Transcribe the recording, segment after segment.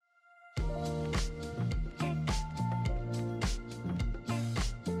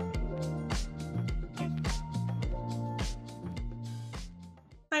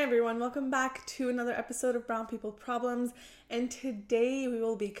Hi everyone, welcome back to another episode of Brown People Problems, and today we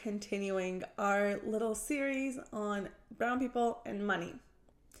will be continuing our little series on brown people and money.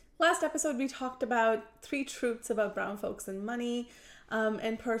 Last episode we talked about 3 truths about brown folks and money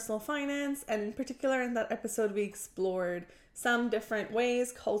and personal finance, and in particular in that episode we explored some different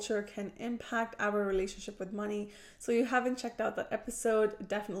ways culture can impact our relationship with money. So if you haven't checked out that episode,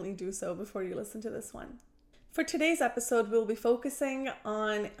 definitely do so before you listen to this one. For today's episode, we'll be focusing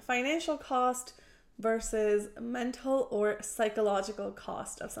on financial cost versus mental or psychological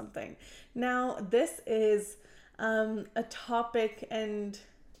cost of something. Now, this is a topic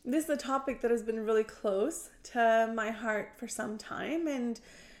that has been really close to my heart for some time, and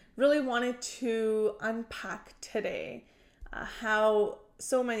really wanted to unpack today how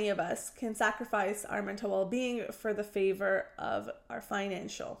so many of us can sacrifice our mental well-being for the favor of our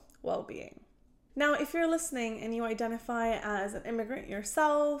financial well-being. Now, if you're listening and you identify as an immigrant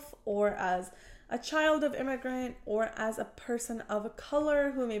yourself, or as a child of immigrant, or as a person of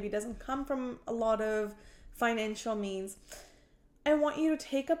color who maybe doesn't come from a lot of financial means, I want you to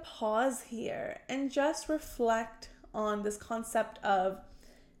take a pause here and just reflect on this concept of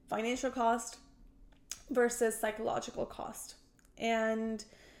financial cost versus psychological cost, and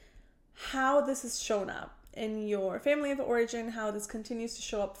how this has shown up in your family of origin, how this continues to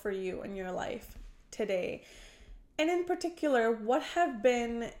show up for you in your life today. And in particular, what have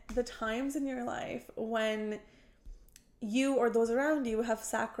been the times in your life when you or those around you have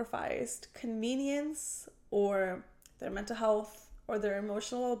sacrificed convenience or their mental health or their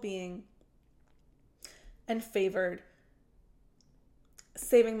emotional well-being and favored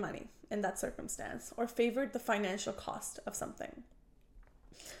saving money in that circumstance, or favored the financial cost of something.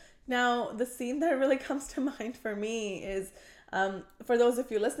 Now, the scene that really comes to mind for me is, for those of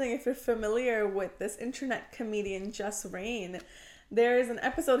you listening, if you're familiar with this internet comedian Just Rain, there's an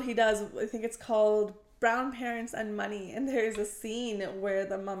episode he does, I think it's called Brown Parents and Money, and there's a scene where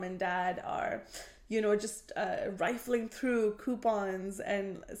the mom and dad are, just rifling through coupons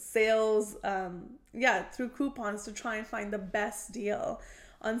and sales, through coupons to try and find the best deal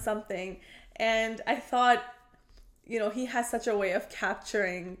on something. And I thought, he has such a way of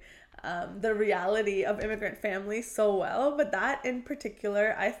capturing the reality of immigrant families so well, but that in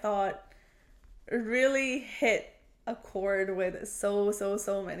particular I thought really hit a chord with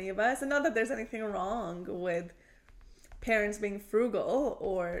so many of us. And not that there's anything wrong with parents being frugal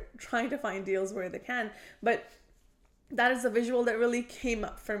or trying to find deals where they can, but that is a visual that really came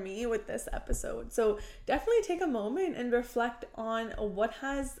up for me with this episode. So definitely take a moment and reflect on what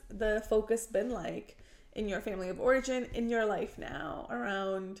has the focus been like in your family of origin, in your life now,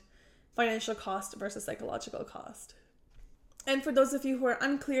 around financial cost versus psychological cost. And for those of you who are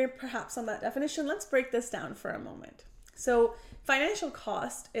unclear perhaps on that definition, let's break this down for a moment. So financial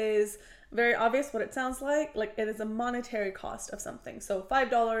cost is very obvious what it sounds like it is a monetary cost of something. So $5,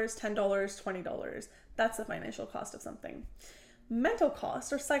 $10, $20, that's the financial cost of something. Mental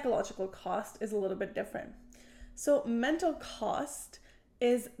cost or psychological cost is a little bit different. So mental cost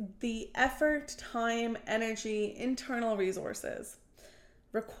is the effort, time, energy, internal resources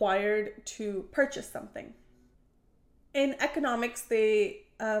required to purchase something. In economics, they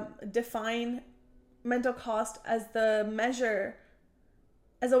define mental cost as a way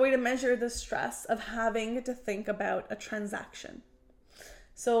to measure the stress of having to think about a transaction.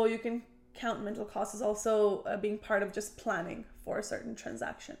 So you can count mental cost as also being part of just planning for a certain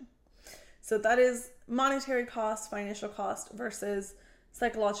transaction. So that is monetary cost, financial cost versus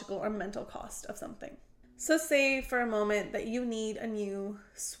psychological or mental cost of something. So say for a moment that you need a new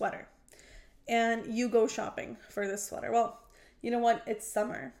sweater and you go shopping for this sweater. Well, you know what? It's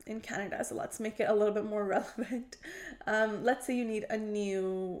summer in Canada, so let's make it a little bit more relevant. Let's say you need a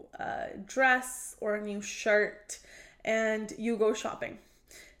new dress or a new shirt and you go shopping.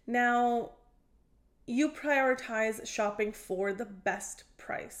 Now, you prioritize shopping for the best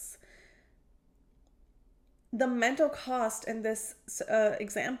price. The mental cost in this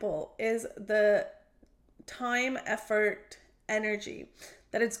example is the time, effort, energy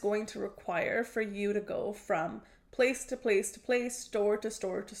that it's going to require for you to go from place to place to place, store to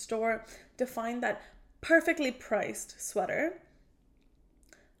store to store, to find that perfectly priced sweater,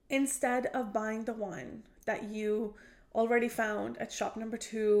 instead of buying the one that you already found at shop number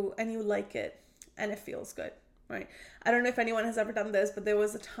 2 and you like it and it feels good, right? I don't know if anyone has ever done this, but there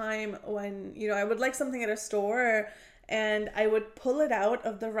was a time when, I would like something at a store and I would pull it out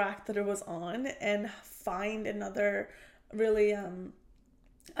of the rack that it was on and find another really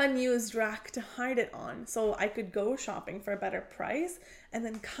unused rack to hide it on, so I could go shopping for a better price and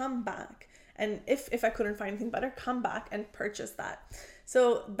then come back And if I couldn't find anything better, come back and purchase that.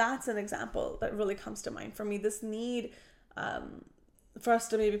 So that's an example that really comes to mind for me. This need for us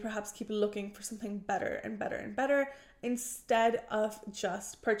to maybe perhaps keep looking for something better and better and better instead of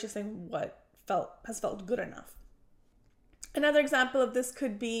just purchasing what has felt good enough. Another example of this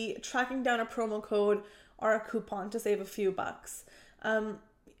could be tracking down a promo code or a coupon to save a few bucks.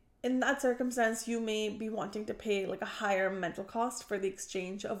 In that circumstance, you may be wanting to pay like a higher mental cost for the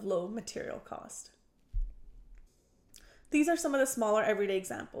exchange of low material cost. These are some of the smaller everyday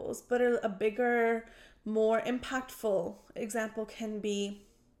examples, but a bigger, more impactful example can be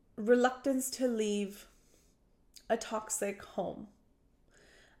reluctance to leave a toxic home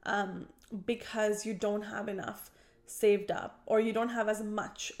because you don't have enough saved up, or you don't have as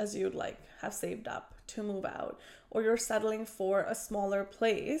much as you'd like have saved up to move out, or you're settling for a smaller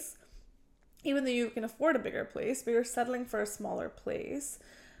place, even though you can afford a bigger place, but you're settling for a smaller place,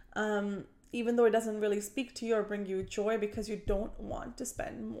 even though it doesn't really speak to you or bring you joy because you don't want to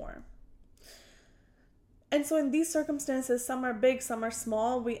spend more. And so in these circumstances, some are big, some are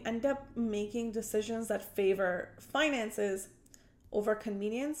small, we end up making decisions that favor finances over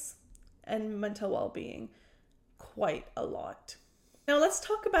convenience and mental well-being quite a lot. Now let's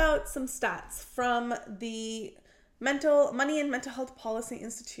talk about some stats from the Money and Mental Health Policy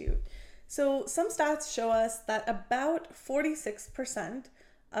Institute. So some stats show us that about 46%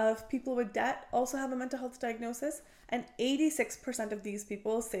 of people with debt also have a mental health diagnosis, and 86% of these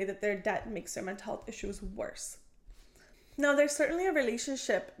people say that their debt makes their mental health issues worse. Now, there's certainly a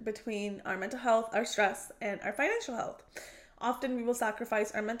relationship between our mental health, our stress, and our financial health. Often we will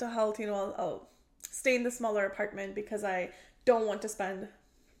sacrifice our mental health, I'll stay in the smaller apartment because I don't want to spend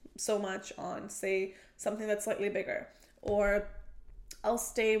so much on, say, something that's slightly bigger. Or I'll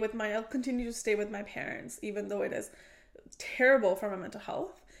continue to stay with my parents, even though it is terrible for my mental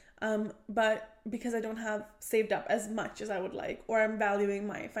health. But because I don't have saved up as much as I would like, or I'm valuing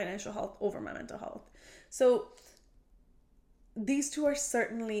my financial health over my mental health. So these two are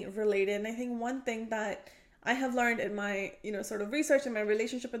certainly related. And I think one thing that I have learned in my, sort of research and my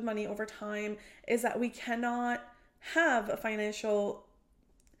relationship with money over time is that we cannot have good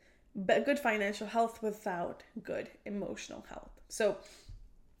financial health without good emotional health. So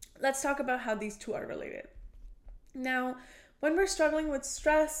let's talk about how these two are related. Now, when we're struggling with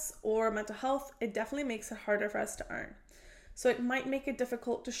stress or mental health, it definitely makes it harder for us to earn. So it might make it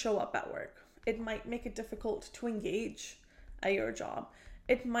difficult to show up at work. It might make it difficult to engage at your job.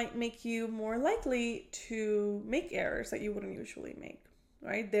 It might make you more likely to make errors that you wouldn't usually make,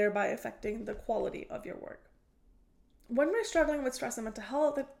 right? Thereby affecting the quality of your work. When we're struggling with stress and mental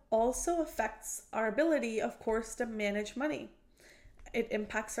health, it also affects our ability, of course, to manage money. It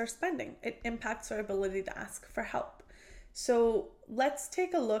impacts our spending. It impacts our ability to ask for help. So let's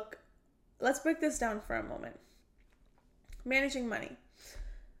take a look. Let's break this down for a moment. Managing money.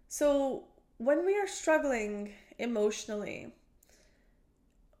 So when we are struggling emotionally,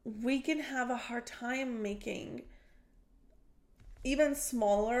 we can have a hard time making even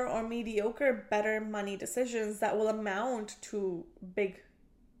smaller or mediocre, better money decisions that will amount to big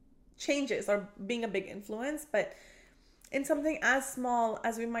changes or being a big influence. But in something as small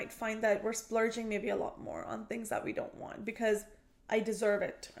as we might find that we're splurging maybe a lot more on things that we don't want because I deserve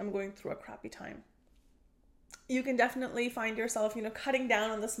it. I'm going through a crappy time. You can definitely find yourself, cutting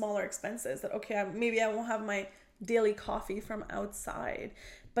down on the smaller expenses that, okay, maybe I won't have my daily coffee from outside.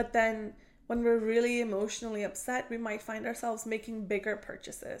 But then when we're really emotionally upset, we might find ourselves making bigger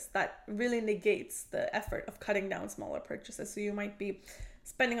purchases that really negates the effort of cutting down smaller purchases. So you might be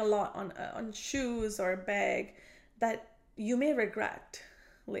spending a lot on shoes or a bag that you may regret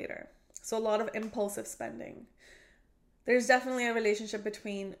later. So a lot of impulsive spending. There's definitely a relationship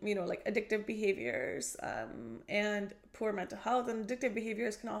between, like addictive behaviors and poor mental health. And addictive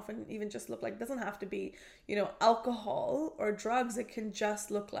behaviors can often even just look like, doesn't have to be, alcohol or drugs. It can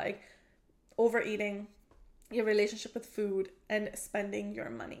just look like overeating, your relationship with food, and spending your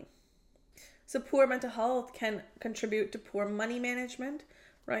money. So poor mental health can contribute to poor money management,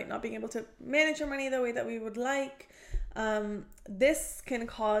 right? Not being able to manage your money the way that we would like. This can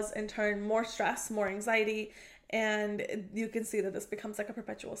cause, in turn, more stress, more anxiety, and you can see that this becomes like a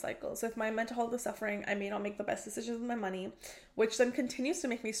perpetual cycle. So if my mental health is suffering, I may not make the best decisions with my money, which then continues to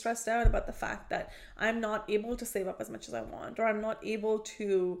make me stressed out about the fact that I'm not able to save up as much as I want, or I'm not able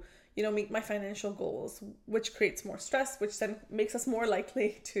to, meet my financial goals, which creates more stress, which then makes us more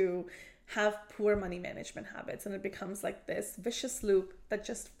likely to have poor money management habits. And it becomes like this vicious loop that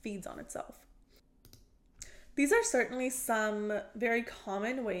just feeds on itself. These are certainly some very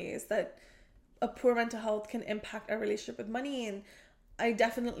common ways that a poor mental health can impact our relationship with money. And I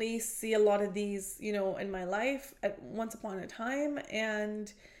definitely see a lot of these, in my life at once upon a time.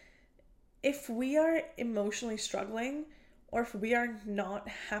 And if we are emotionally struggling or if we are not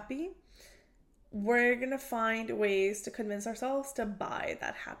happy, we're going to find ways to convince ourselves to buy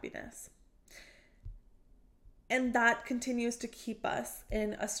that happiness. And that continues to keep us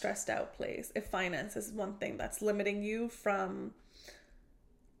in a stressed out place. If finance is one thing that's limiting you from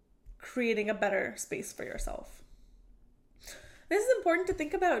creating a better space for yourself. This is important to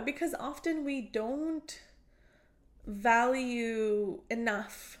think about because often we don't value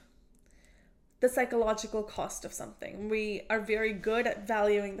enough the psychological cost of something. We are very good at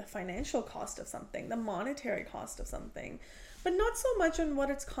valuing the financial cost of something, the monetary cost of something, but not so much on what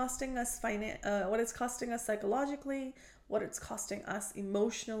it's costing us what it's costing us psychologically, what it's costing us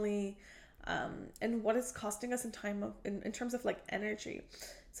emotionally, and what it's costing us in terms of like energy.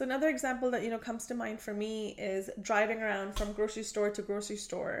 So another example that comes to mind for me is driving around from grocery store to grocery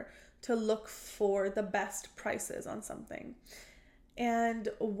store to look for the best prices on something. And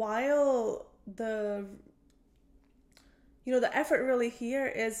while the effort really here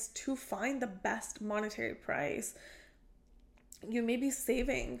is to find the best monetary price, you may be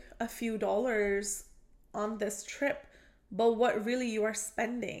saving a few dollars on this trip, but what really you are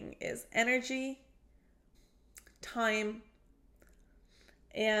spending is energy, time,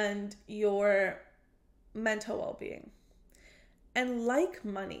 and your mental well-being. And like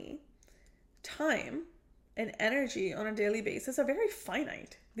money, time and energy on a daily basis are very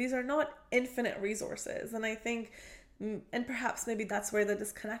finite. These are not infinite resources. And I think, and perhaps maybe that's where the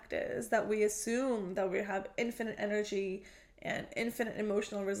disconnect is, that we assume that we have infinite energy and infinite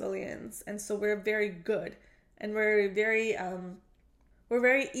emotional resilience. And so we're very good and we're very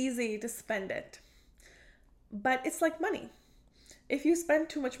easy to spend it. But it's like money. If you spend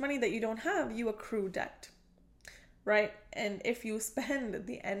too much money that you don't have, you accrue debt, right? And if you spend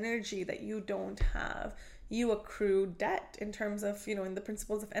the energy that you don't have, you accrue debt in terms of, in the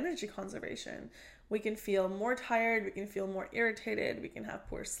principles of energy conservation. We can feel more tired, we can feel more irritated, we can have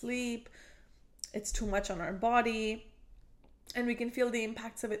poor sleep, it's too much on our body, and we can feel the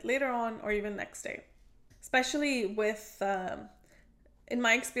impacts of it later on or even next day. Especially with, in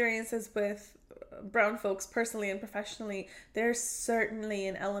my experiences with brown folks personally and professionally, there's certainly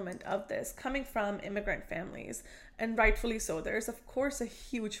an element of this coming from immigrant families, and rightfully so. There's of course a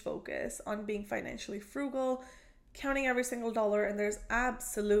huge focus on being financially frugal, counting every single dollar, and there's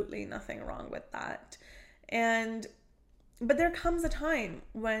absolutely nothing wrong with that. But there comes a time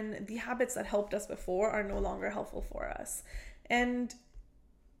when the habits that helped us before are no longer helpful for us. And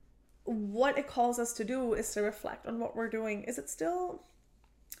what it calls us to do is to reflect on what we're doing. Is it still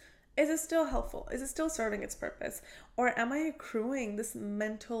helpful? Is it still serving its purpose? Or am I accruing this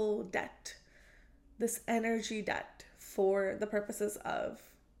mental debt, this energy debt for the purposes of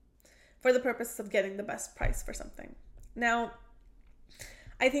getting the best price for something? Now,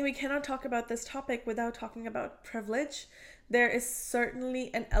 I think we cannot talk about this topic without talking about privilege. There is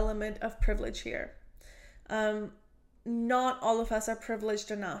certainly an element of privilege here. Not all of us are privileged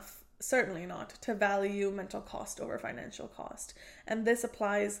enough, certainly not, to value mental cost over financial cost. And this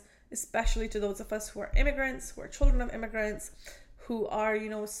applies especially to those of us who are immigrants, who are children of immigrants, who are,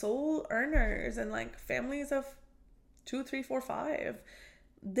 sole earners and like families of 2, 3, 4, 5.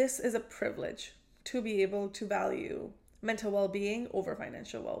 This is a privilege to be able to value mental well-being over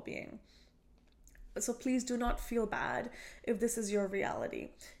financial well-being. So please do not feel bad if this is your reality.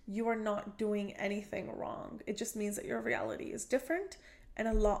 You are not doing anything wrong. It just means that your reality is different and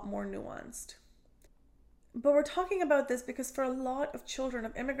a lot more nuanced. But we're talking about this because for a lot of children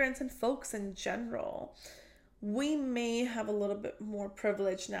of immigrants and folks in general, we may have a little bit more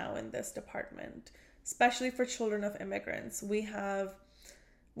privilege now in this department, especially for children of immigrants. We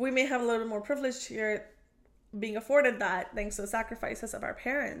may have a little more privilege here being afforded that thanks to the sacrifices of our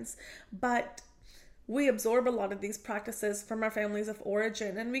parents, but we absorb a lot of these practices from our families of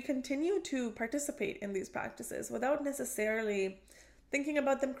origin, and we continue to participate in these practices without necessarily thinking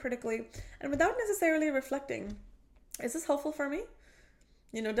about them critically and without necessarily reflecting, is this helpful for me?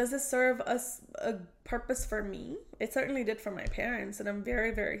 Does this serve a purpose for me? It certainly did for my parents, and I'm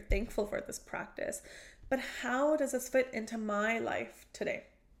very, very thankful for this practice. But how does this fit into my life today?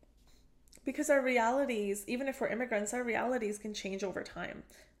 Because our realities, even if we're immigrants, our realities can change over time,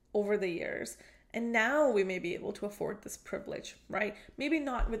 over the years. And now we may be able to afford this privilege, right? Maybe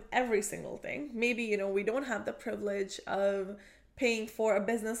not with every single thing. Maybe, we don't have the privilege of paying for a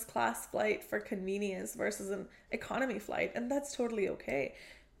business class flight for convenience versus an economy flight, and that's totally okay.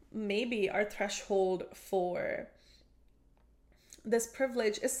 Maybe our threshold for this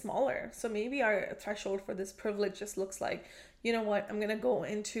privilege is smaller. So maybe our threshold for this privilege just looks like, you know what, I'm going to go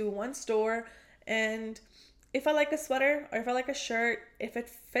into one store, and if I like a sweater or if I like a shirt, if it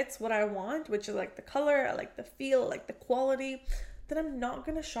fits what I want, which is like the color, I like the feel, like the quality, then I'm not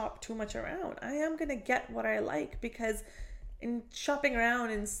going to shop too much around. I am going to get what I like, because in shopping around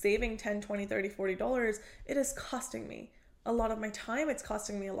and saving $10, $20, $30, $40, it is costing me a lot of my time. It's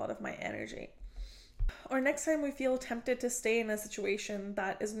costing me a lot of my energy. Or next time we feel tempted to stay in a situation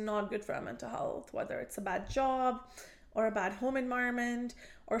that is not good for our mental health, whether it's a bad job or a bad home environment,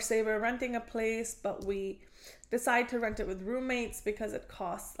 or say we're renting a place, but we decide to rent it with roommates because it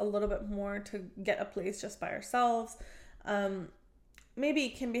costs a little bit more to get a place just by ourselves. Maybe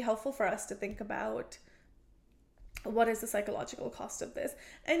it can be helpful for us to think about, what is the psychological cost of this?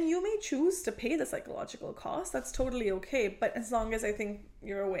 And you may choose to pay the psychological cost. That's totally okay. But as long as I think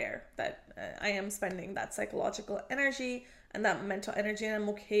you're aware that I am spending that psychological energy and that mental energy, and I'm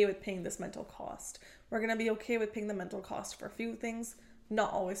okay with paying this mental cost. We're going to be okay with paying the mental cost for a few things,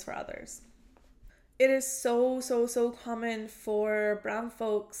 not always for others. It is so common for brown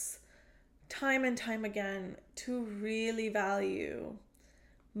folks, time and time again, to really value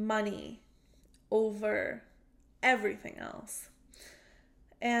money over everything else.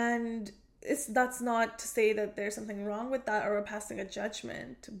 And that's not to say that there's something wrong with that or we're passing a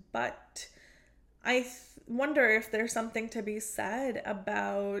judgment, but I wonder if there's something to be said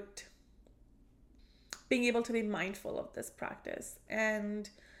about being able to be mindful of this practice and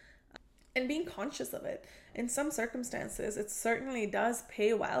being conscious of it. In some circumstances, it certainly does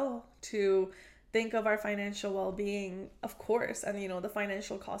pay well to think of our financial well-being, of course, and the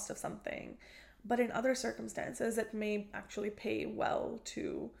financial cost of something. But in other circumstances, it may actually pay well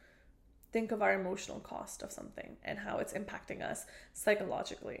to think of our emotional cost of something and how it's impacting us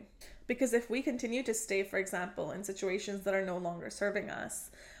psychologically. Because if we continue to stay, for example, in situations that are no longer serving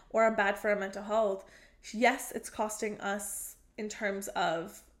us or are bad for our mental health, yes, it's costing us in terms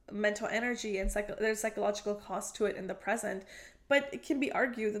of mental energy and there's psychological cost to it in the present. But it can be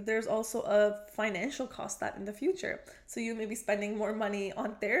argued that there's also a financial cost that in the future. So you may be spending more money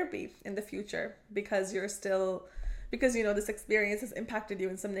on therapy in the future because this experience has impacted you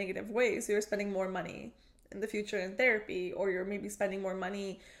in some negative ways. So you're spending more money in the future in therapy, or you're maybe spending more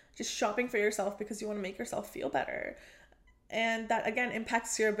money just shopping for yourself because you want to make yourself feel better. And that again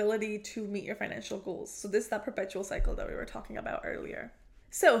impacts your ability to meet your financial goals. So this is that perpetual cycle that we were talking about earlier.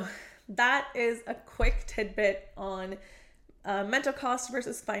 So that is a quick tidbit on mental cost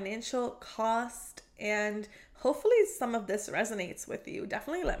versus financial cost, and hopefully some of this resonates with you.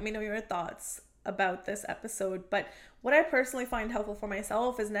 Definitely let me know your thoughts about this episode. But what I personally find helpful for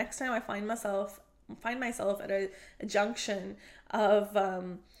myself is next time I find myself at a junction of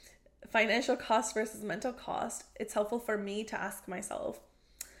financial cost versus mental cost, it's helpful for me to ask myself,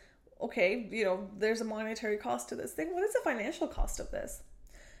 okay, there's a monetary cost to this thing. What is the financial cost of this?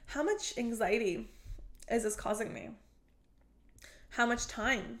 How much anxiety is this causing me? How much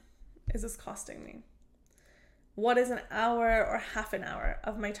time is this costing me? What is an hour or half an hour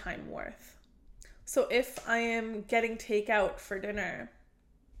of my time worth? So if I am getting takeout for dinner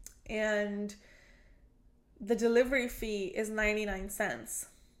and the delivery fee is 99 cents,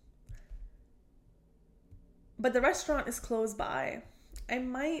 but the restaurant is close by, I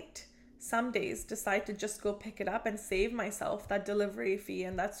might some days decide to just go pick it up and save myself that delivery fee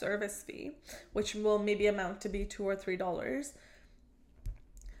and that service fee, which will maybe amount to be $2 or $3.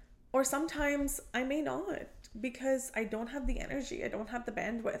 Or sometimes I may not, because I don't have the energy, I don't have the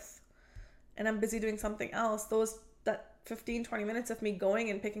bandwidth, and I'm busy doing something else. That 15-20 minutes of me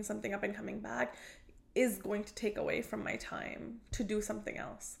going and picking something up and coming back is going to take away from my time to do something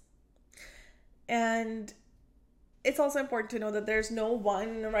else. And it's also important to know that there's no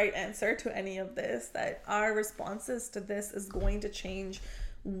one right answer to any of this, that our responses to this is going to change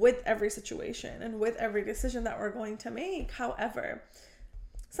with every situation and with every decision that we're going to make. However,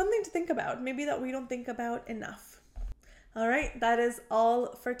 something to think about, maybe that we don't think about enough. All right, that is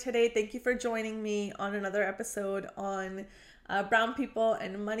all for today. Thank you for joining me on another episode on Brown People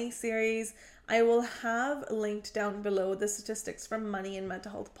and Money series. I will have linked down below the statistics from Money and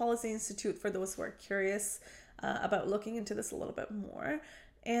Mental Health Policy Institute for those who are curious about looking into this a little bit more.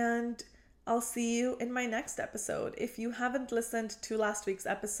 And I'll see you in my next episode. If you haven't listened to last week's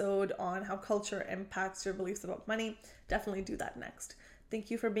episode on how culture impacts your beliefs about money, definitely do that next.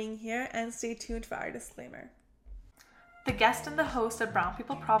 Thank you for being here, and stay tuned for our disclaimer. The guest and the host at Brown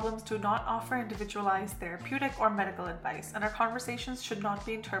People Problems do not offer individualized therapeutic or medical advice, and our conversations should not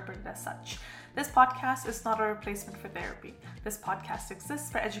be interpreted as such. This podcast is not a replacement for therapy. This podcast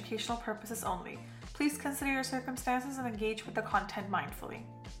exists for educational purposes only. Please consider your circumstances and engage with the content mindfully.